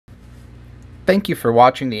Thank you for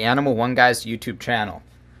watching the Animal One Guys YouTube channel.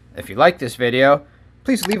 If you like this video,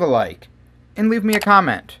 please leave a like and leave me a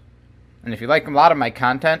comment. And if you like a lot of my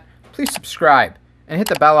content, please subscribe and hit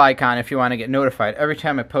the bell icon if you want to get notified every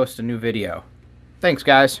time I post a new video. Thanks,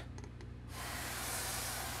 guys.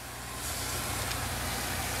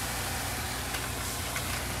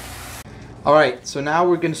 Alright, so now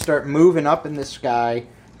we're going to start moving up in the sky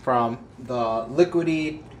from the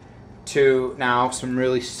liquidy to now some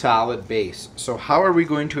really solid base. So how are we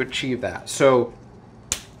going to achieve that? So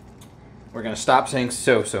we're going to stop saying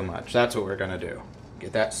so much. That's what we're going to do.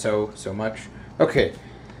 Get that so much? Okay,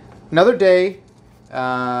 another day,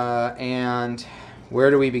 and where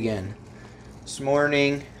do we begin? This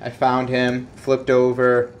morning I found him flipped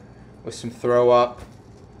over with some throw up.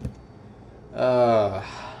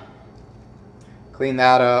 Clean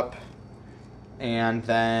that up, and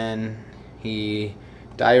then he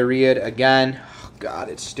diarrheaed again. Oh, God,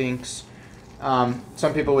 it stinks.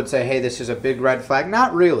 Some people would say, hey, this is a big red flag.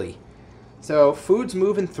 Not really. So food's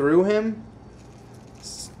moving through him.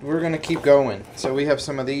 We're going to keep going. So we have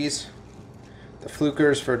some of these. The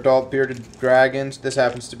Flukers for adult bearded dragons. This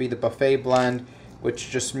happens to be the buffet blend,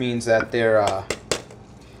 which just means that their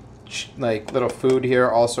like little food here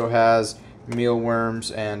also has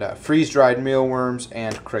mealworms and freeze-dried mealworms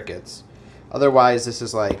and crickets. Otherwise, this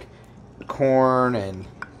is like corn and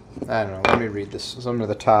I don't know. Let me read this. Some of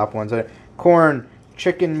the top ones: corn,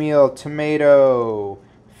 chicken meal, tomato,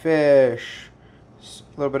 fish,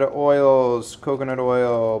 a little bit of oils, coconut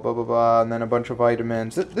oil, blah blah blah, and then a bunch of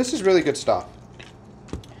vitamins. This is really good stuff.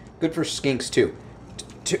 Good for skinks too.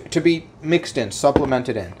 To be mixed in,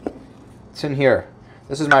 supplemented in. It's in here.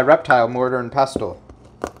 This is my reptile mortar and pestle.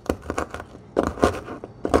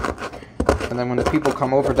 And then when the people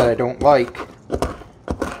come over that I don't like,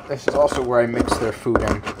 this is also where I mix their food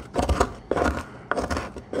in.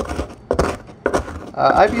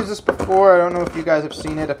 I've used this before. I don't know if you guys have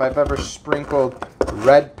seen it. If I've ever sprinkled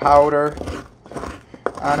red powder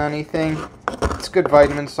on anything. It's a good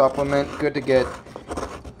vitamin supplement. Good to get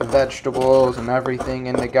the vegetables and everything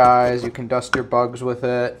in the guys. You can dust your bugs with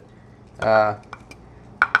it.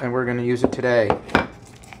 And we're going to use it today.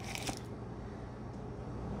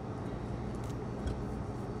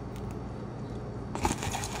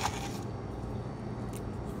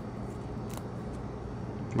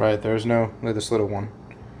 Right, there's no, look at this little one.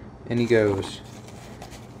 In he goes.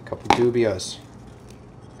 A couple dubias.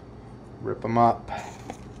 Rip them up.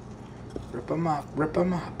 Rip them up, rip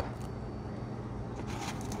them up.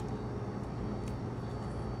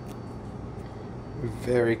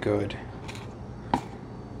 Very good.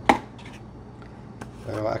 A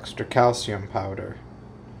little extra calcium powder.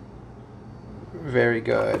 Very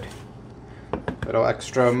good. A little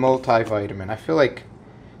extra multivitamin. I feel like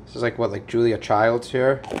this is like what, like Julia Childs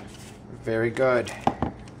here? Very good.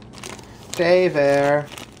 Stay there.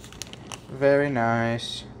 Very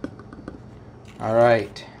nice.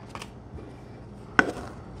 Alright.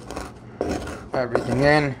 Everything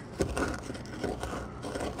in.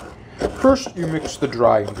 First, you mix the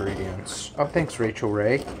dry ingredients. Oh, thanks, Rachel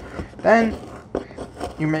Ray. Then,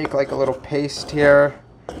 you make like a little paste here.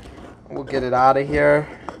 We'll get it out of here.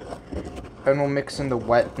 And we'll mix in the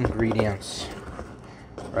wet ingredients.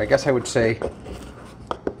 Or I guess I would say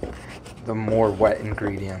the more wet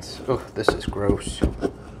ingredients. Ugh, this is gross.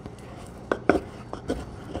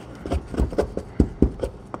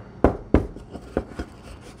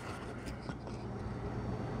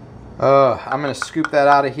 I'm going to scoop that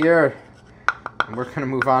out of here, and we're going to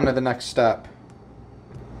move on to the next step.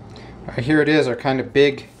 Alright, here it is, our kind of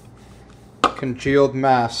big congealed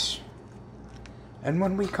mess. And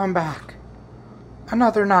when we come back,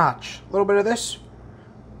 another notch. A little bit of this.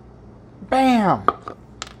 Bam!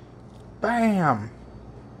 Bam!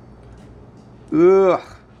 Ugh!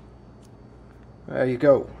 There you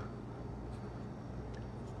go.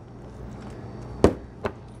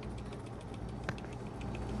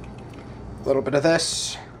 A little bit of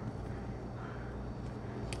this.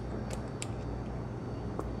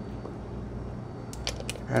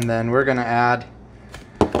 And then we're gonna add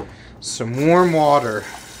some warm water.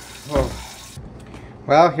 Oh.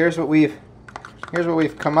 Well, here's what we've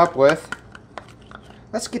come up with.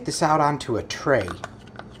 Let's get this out onto a tray.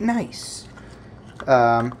 Nice.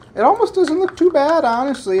 It almost doesn't look too bad,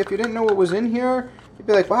 honestly. If you didn't know what was in here, you'd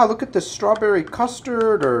be like, wow, look at this strawberry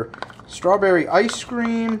custard or strawberry ice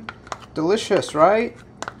cream. Delicious, right?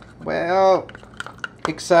 Well,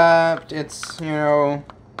 except it's, you know,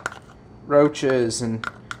 roaches and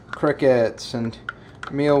crickets and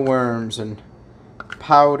mealworms and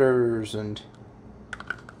powders and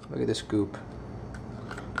look at this goop.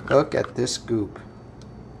 Look at this goop.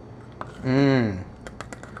 Mmm.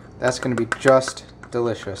 That's going to be just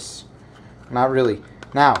delicious. Not really.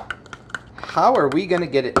 Now, how are we going to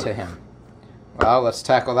get it to him? Well, let's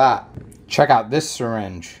tackle that. Check out this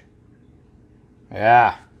syringe.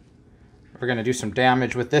 Yeah. We're going to do some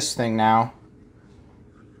damage with this thing now.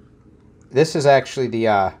 This is actually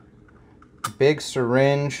the big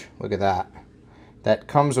syringe. Look at that. That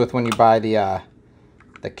comes with when you buy the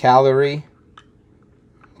calorie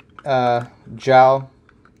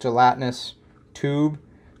gelatinous tube.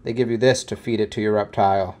 They give you this to feed it to your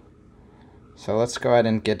reptile. So let's go ahead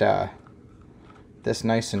and get this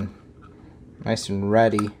nice and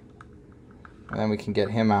ready, and then we can get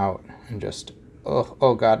him out and just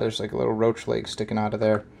oh god, there's like a little roach leg sticking out of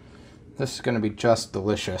there. This is gonna be just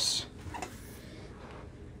delicious.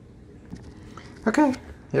 Okay,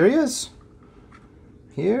 here he is.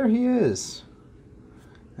 Here he is.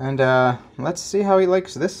 And let's see how he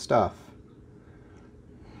likes this stuff.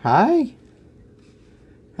 Hi,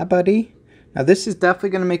 buddy. Now this is definitely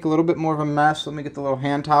going to make a little bit more of a mess. Let me get the little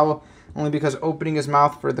hand towel. Only because opening his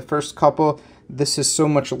mouth for the first couple, this is so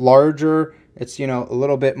much larger. It's, you know, a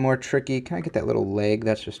little bit more tricky. Can I get that little leg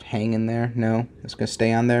that's just hanging there? No, it's going to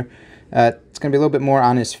stay on there. It's going to be a little bit more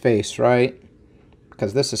on his face, right?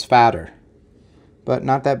 Because this is fatter. But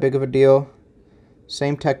not that big of a deal.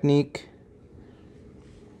 Same technique.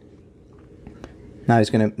 Now he's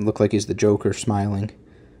going to look like he's the Joker smiling.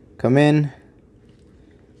 Come in.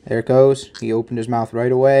 There it goes. He opened his mouth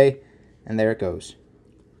right away. And there it goes.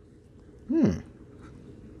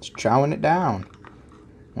 It's chowing it down.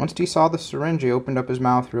 Once he saw the syringe, he opened up his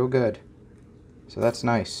mouth real good. So that's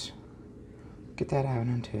nice. Get that out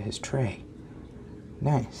onto his tray.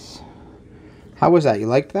 Nice. How was that? You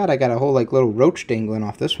liked that? I got a whole like little roach dangling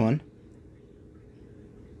off this one.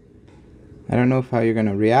 I don't know how you're going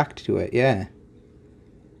to react to it. Yeah.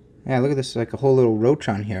 Yeah, look at this. Like a whole little roach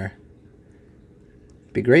on here.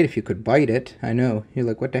 It'd be great if you could bite it. I know. You're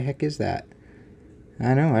like, what the heck is that?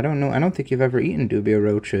 I know. I don't know. I don't think you've ever eaten dubia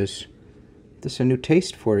roaches. This is a new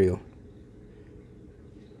taste for you.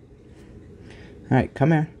 Alright,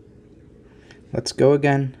 come here. Let's go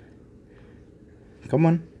again. Come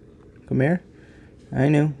on. Come here. I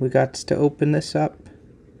know. We got to open this up.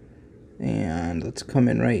 And let's come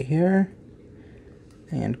in right here.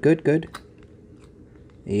 And good.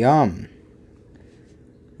 Yum.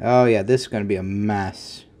 Oh yeah, this is going to be a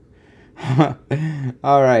mess.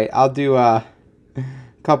 Alright, I'll do a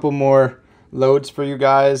couple more loads for you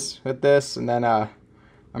guys with this, and then I'm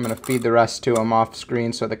going to feed the rest to them off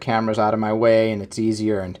screen so the camera's out of my way and it's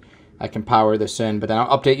easier and I can power this in, but then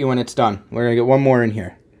I'll update you when it's done. We're going to get one more in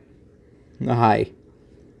here. Hi.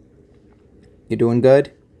 You doing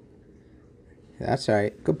good? That's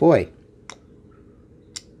alright. Good boy.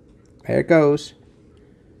 There it goes.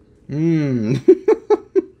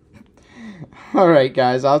 Alright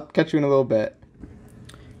guys, I'll catch you in a little bit.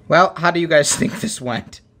 Well, how do you guys think this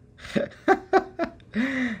went?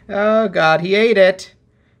 Oh god, he ate it.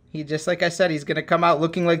 He, just like I said, he's going to come out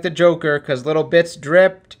looking like the Joker because little bits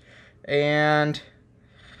dripped. And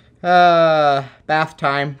bath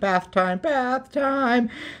time.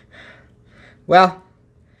 Well,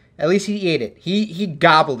 at least he ate it. He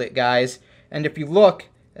gobbled it, guys. And if you look,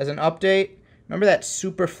 as an update, remember that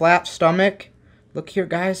super flat stomach? Look here,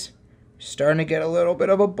 guys. Starting to get a little bit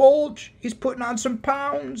of a bulge. He's putting on some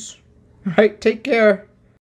pounds. All right, take care.